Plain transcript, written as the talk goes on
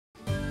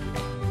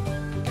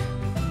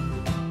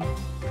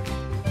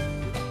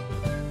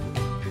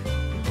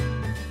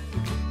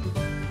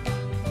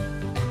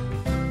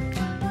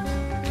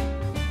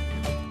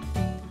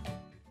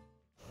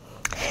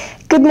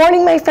Good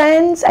morning, my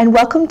friends, and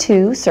welcome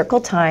to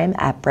Circle Time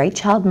at Bright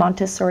Child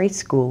Montessori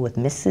School with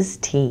Mrs.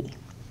 T.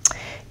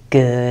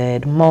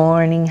 Good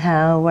morning,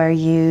 how are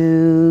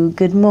you?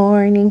 Good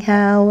morning,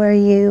 how are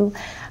you?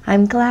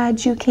 I'm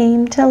glad you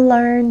came to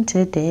learn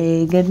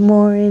today. Good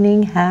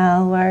morning,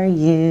 how are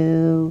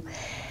you?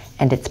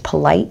 And it's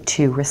polite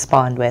to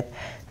respond with,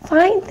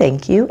 fine,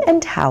 thank you,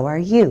 and how are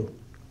you?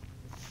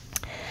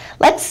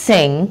 Let's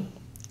sing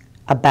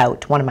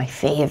about one of my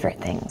favorite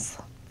things.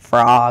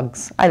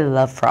 Frogs. I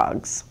love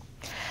frogs.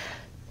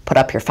 Put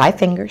up your 5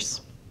 fingers.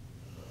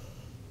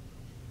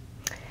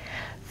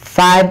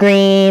 5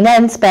 green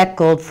and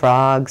speckled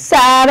frogs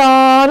sat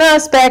on a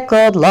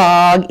speckled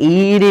log,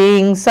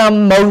 eating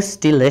some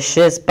most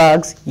delicious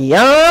bugs.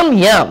 Yum,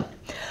 yum.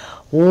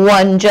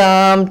 One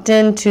jumped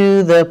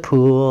into the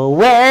pool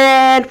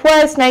where it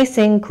was nice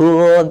and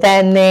cool.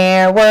 Then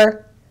there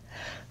were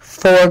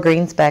 4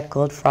 green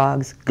speckled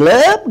frogs.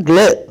 Glub,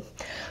 glub.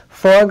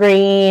 4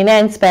 green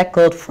and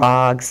speckled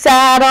frogs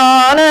sat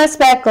on a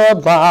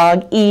speckled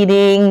log,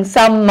 eating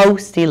some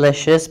most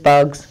delicious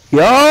bugs.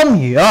 Yum,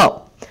 yum.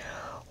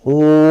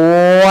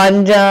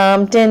 One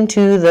jumped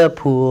into the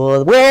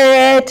pool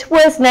where it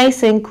was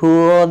nice and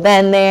cool.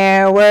 Then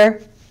there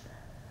were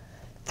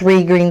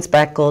 3 green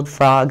speckled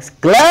frogs.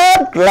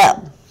 Glub,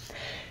 glub.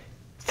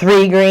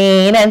 3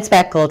 green and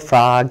speckled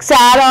frogs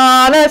sat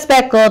on a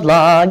speckled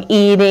log,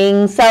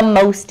 eating some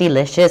most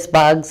delicious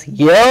bugs.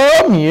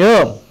 Yum,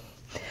 yum.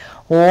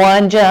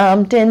 One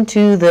jumped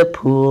into the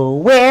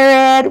pool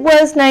where it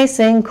was nice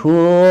and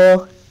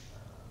cool.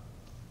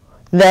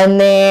 Then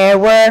there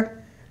were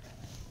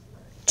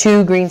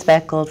 2 green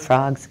speckled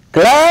frogs.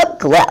 Glub,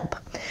 glub.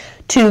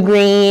 2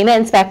 green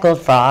and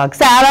speckled frogs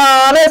sat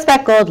on a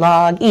speckled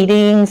log,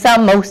 eating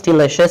some most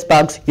delicious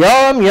bugs.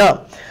 Yum, yum.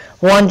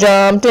 One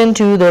jumped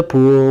into the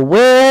pool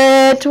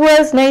where it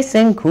was nice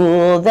and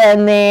cool.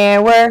 Then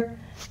there were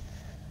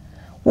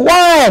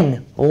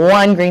 1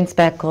 green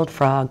speckled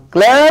frog.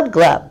 Glub,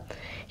 glub.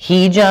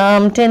 He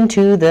jumped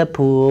into the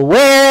pool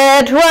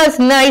where it was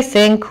nice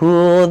and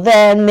cool.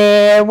 Then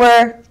there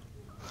were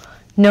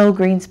no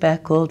green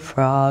speckled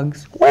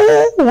frogs.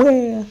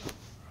 Wah.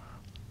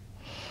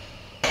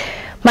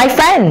 My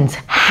friends,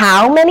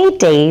 how many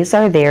days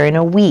are there in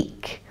a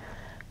week?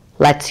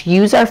 Let's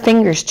use our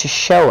fingers to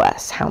show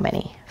us how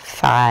many.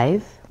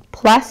 5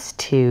 plus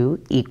 2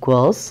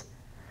 equals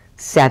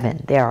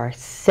 7. There are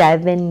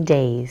 7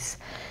 days.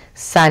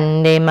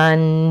 Sunday,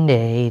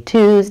 Monday,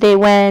 Tuesday,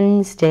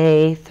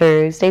 Wednesday,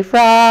 Thursday,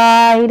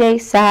 Friday,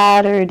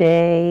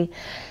 Saturday.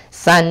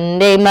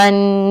 Sunday,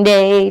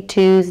 Monday,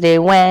 Tuesday,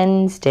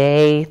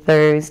 Wednesday,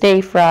 Thursday,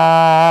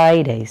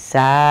 Friday,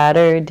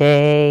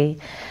 Saturday.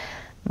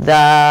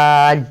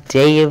 The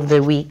day of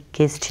the week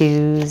is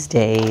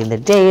Tuesday. The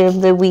day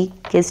of the week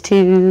is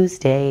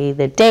Tuesday.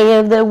 The day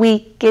of the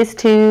week is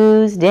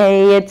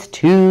Tuesday. It's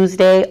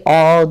Tuesday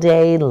all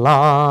day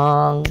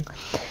long.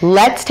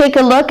 Let's take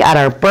a look at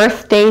our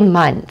birthday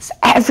months.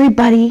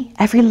 Everybody,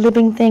 every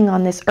living thing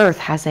on this earth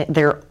has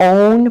their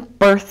own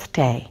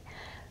birthday.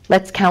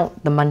 Let's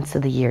count the months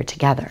of the year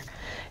together.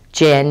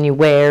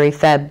 January,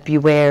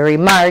 February,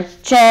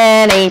 March,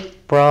 and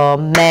April,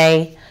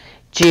 May,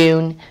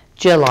 June,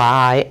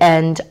 July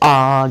and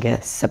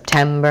August,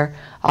 September,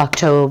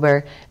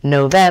 October,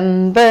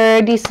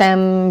 November,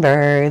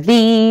 December.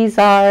 These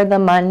are the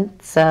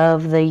months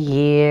of the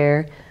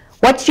year.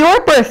 What's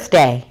your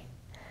birthday?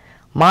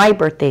 My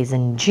birthday's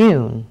in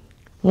June.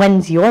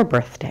 When's your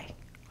birthday?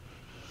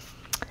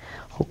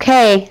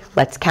 Okay,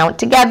 let's count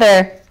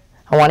together.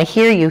 I want to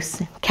hear you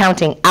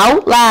counting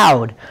out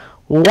loud.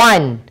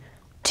 1,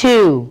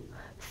 2,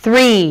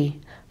 3,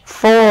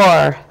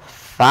 4,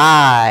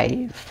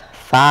 5.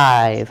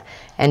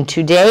 And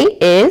today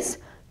is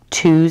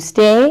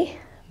Tuesday,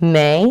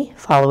 May,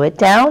 follow it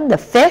down, the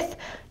 5th,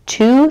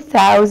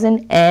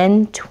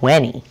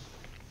 2020.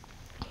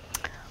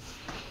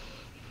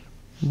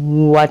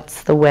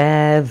 What's the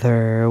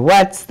weather?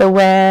 What's the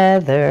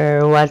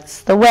weather?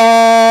 What's the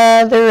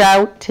weather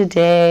out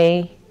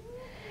today?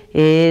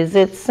 Is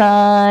it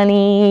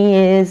sunny?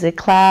 Is it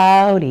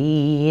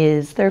cloudy?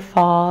 Is there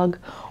fog?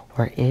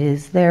 Or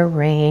is there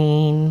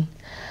rain?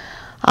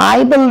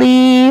 I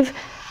believe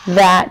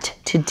that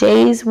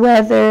today's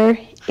weather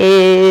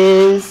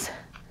is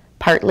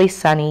partly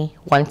sunny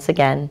once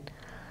again.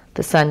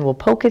 The sun will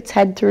poke its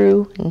head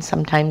through and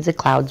sometimes the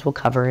clouds will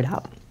cover it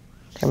up.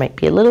 There might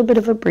be a little bit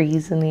of a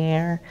breeze in the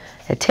air,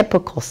 a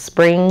typical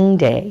spring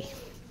day.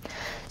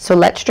 So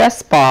let's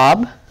dress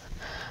Bob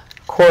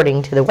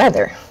according to the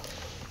weather.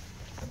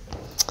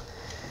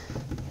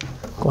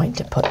 I'm going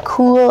to put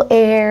cool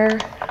air,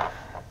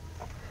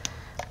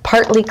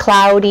 partly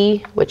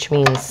cloudy, which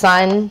means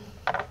sun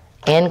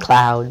and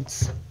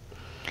clouds.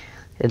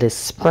 It is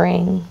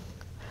spring.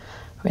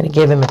 We're going to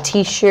give him a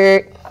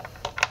t-shirt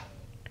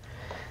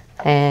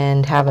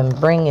and have him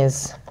bring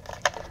his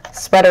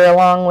sweater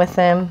along with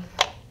him.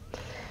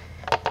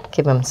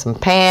 Give him some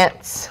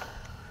pants.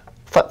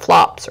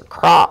 Flip-flops or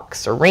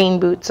Crocs or rain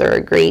boots are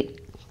a great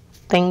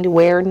thing to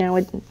wear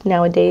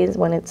nowadays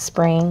when it's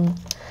spring.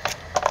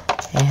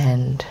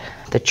 And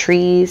the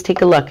trees.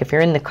 Take a look. If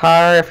you're in the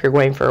car, if you're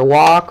going for a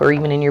walk, or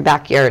even in your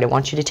backyard, I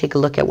want you to take a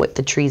look at what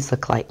the trees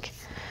look like.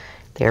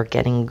 They're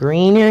getting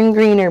greener and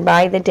greener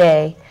by the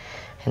day.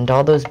 And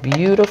all those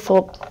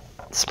beautiful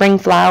spring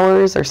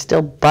flowers are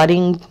still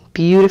budding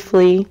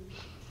beautifully.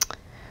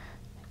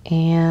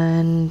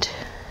 And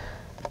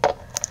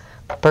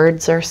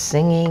birds are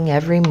singing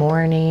every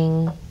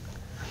morning.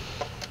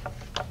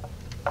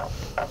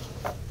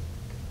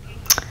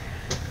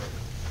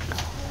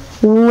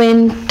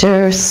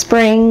 Winter,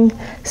 spring,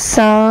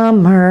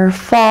 summer,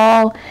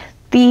 fall,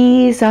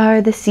 these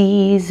are the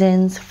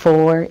seasons,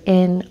 4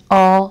 in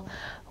all.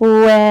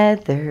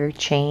 Weather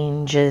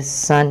changes,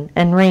 sun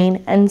and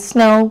rain and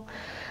snow,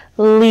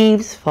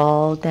 leaves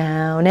fall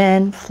down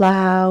and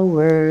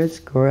flowers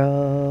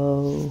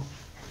grow.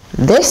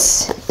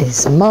 This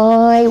is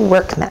my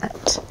work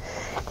mat.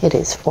 It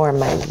is for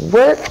my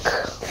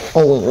work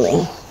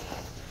only.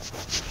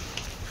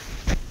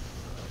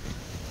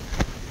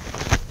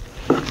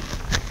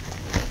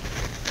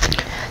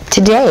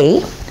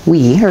 Today,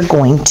 we are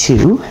going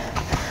to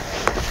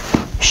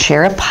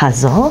share a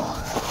puzzle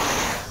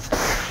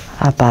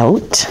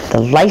about the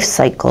life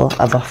cycle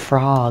of a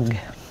frog.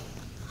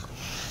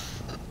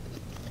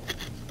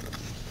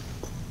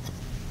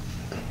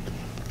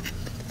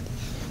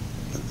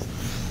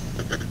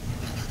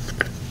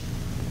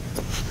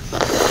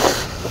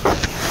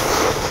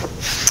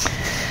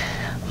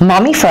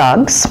 Mommy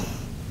frogs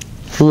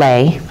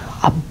lay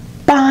a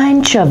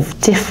bunch of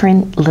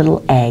different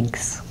little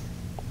eggs.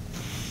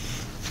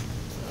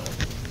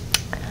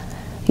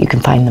 You can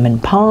find them in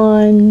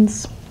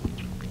ponds,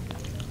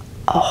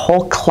 a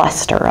whole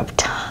cluster of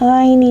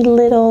tiny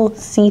little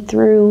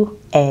see-through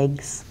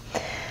eggs.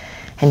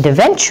 And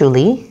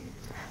eventually,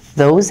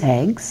 those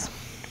eggs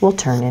will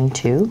turn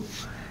into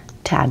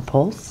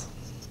tadpoles.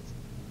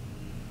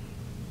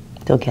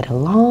 They'll get a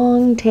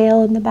long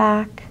tail in the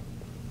back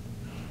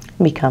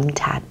and become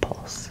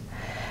tadpoles.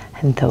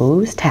 And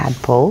those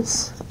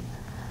tadpoles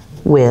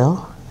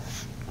will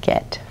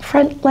get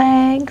front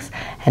legs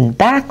and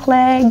back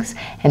legs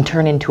and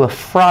turn into a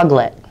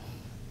froglet.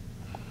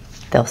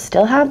 They'll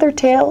still have their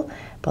tail,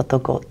 but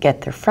they'll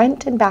get their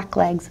front and back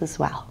legs as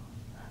well.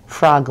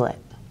 Froglet.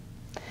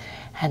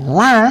 And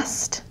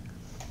last,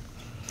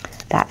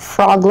 that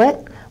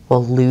froglet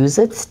will lose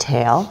its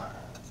tail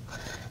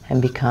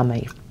and become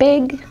a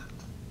big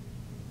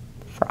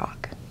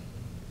frog.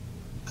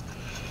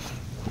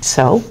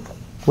 So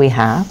we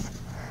have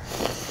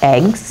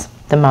eggs.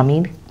 The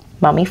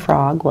mummy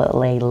frog will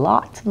lay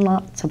lots and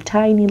lots of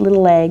tiny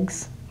little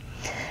eggs,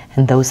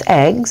 and those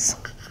eggs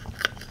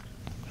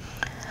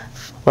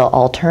will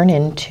all turn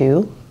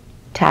into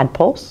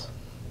tadpoles.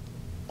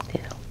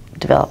 They'll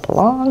develop a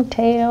long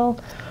tail,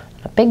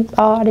 a big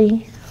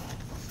body,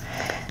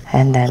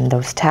 and then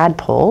those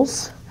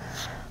tadpoles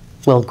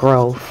will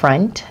grow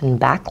front and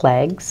back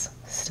legs,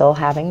 still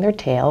having their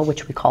tail,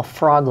 which we call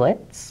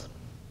froglets.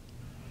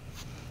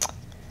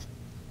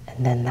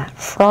 And then that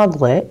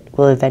froglet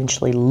will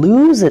eventually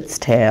lose its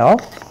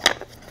tail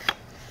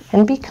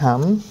and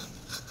become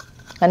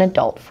an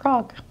adult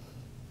frog.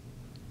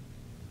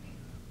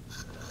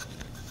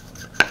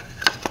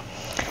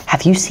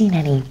 Have you seen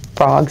any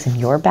frogs in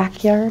your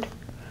backyard?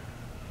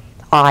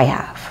 I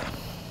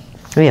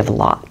have. We have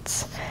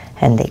lots.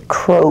 And they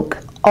croak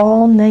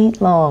all night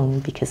long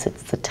because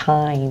it's the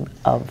time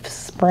of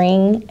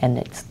spring and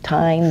it's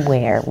time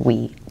where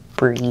we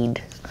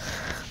breed.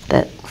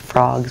 The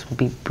frogs will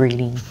be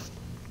breeding.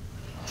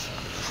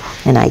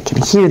 And I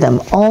can hear them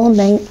all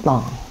night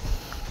long.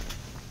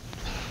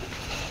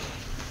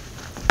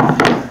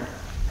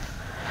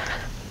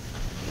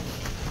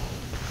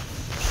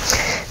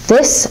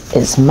 This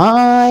is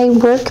my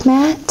work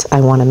mat. I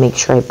want to make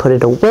sure I put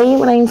it away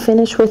when I'm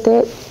finished with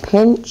it.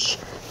 Pinch,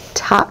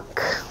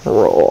 tuck,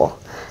 roll.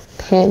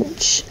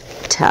 Pinch,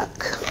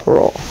 tuck,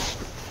 roll.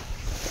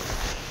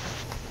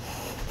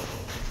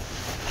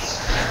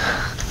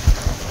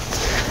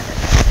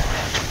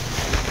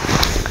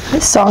 A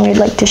song I'd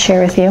like to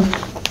share with you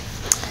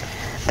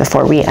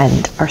before we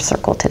end our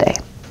circle today.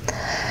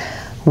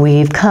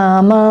 We've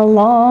come a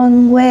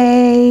long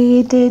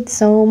way, did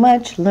so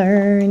much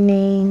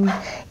learning.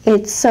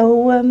 It's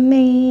so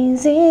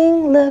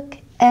amazing, look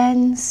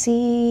and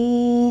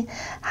see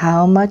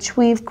how much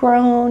we've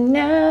grown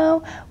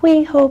now.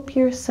 We hope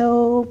you're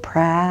so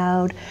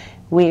proud.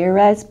 We're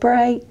as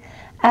bright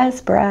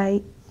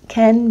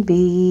can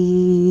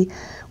be.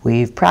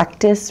 We've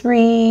practiced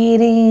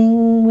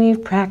reading,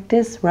 we've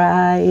practiced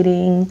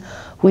writing,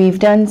 we've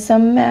done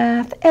some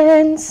math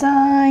and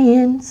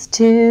science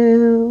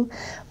too.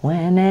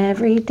 When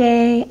every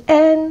day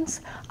ends,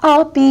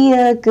 I'll be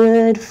a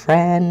good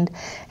friend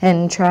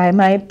and try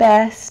my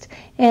best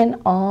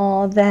in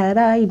all that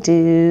I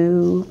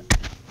do.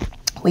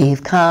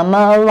 We've come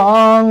a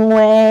long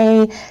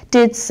way,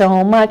 did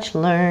so much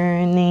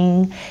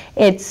learning.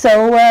 It's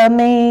so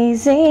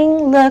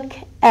amazing, look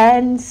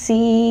and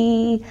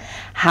see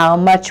how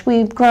much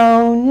we've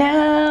grown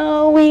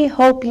now. We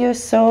hope you're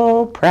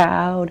so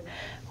proud.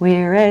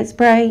 We're as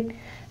bright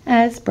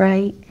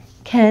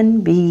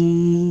can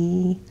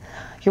be.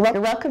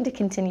 You're welcome to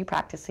continue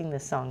practicing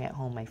this song at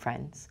home, my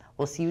friends.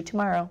 We'll see you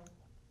tomorrow.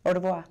 Au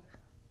revoir.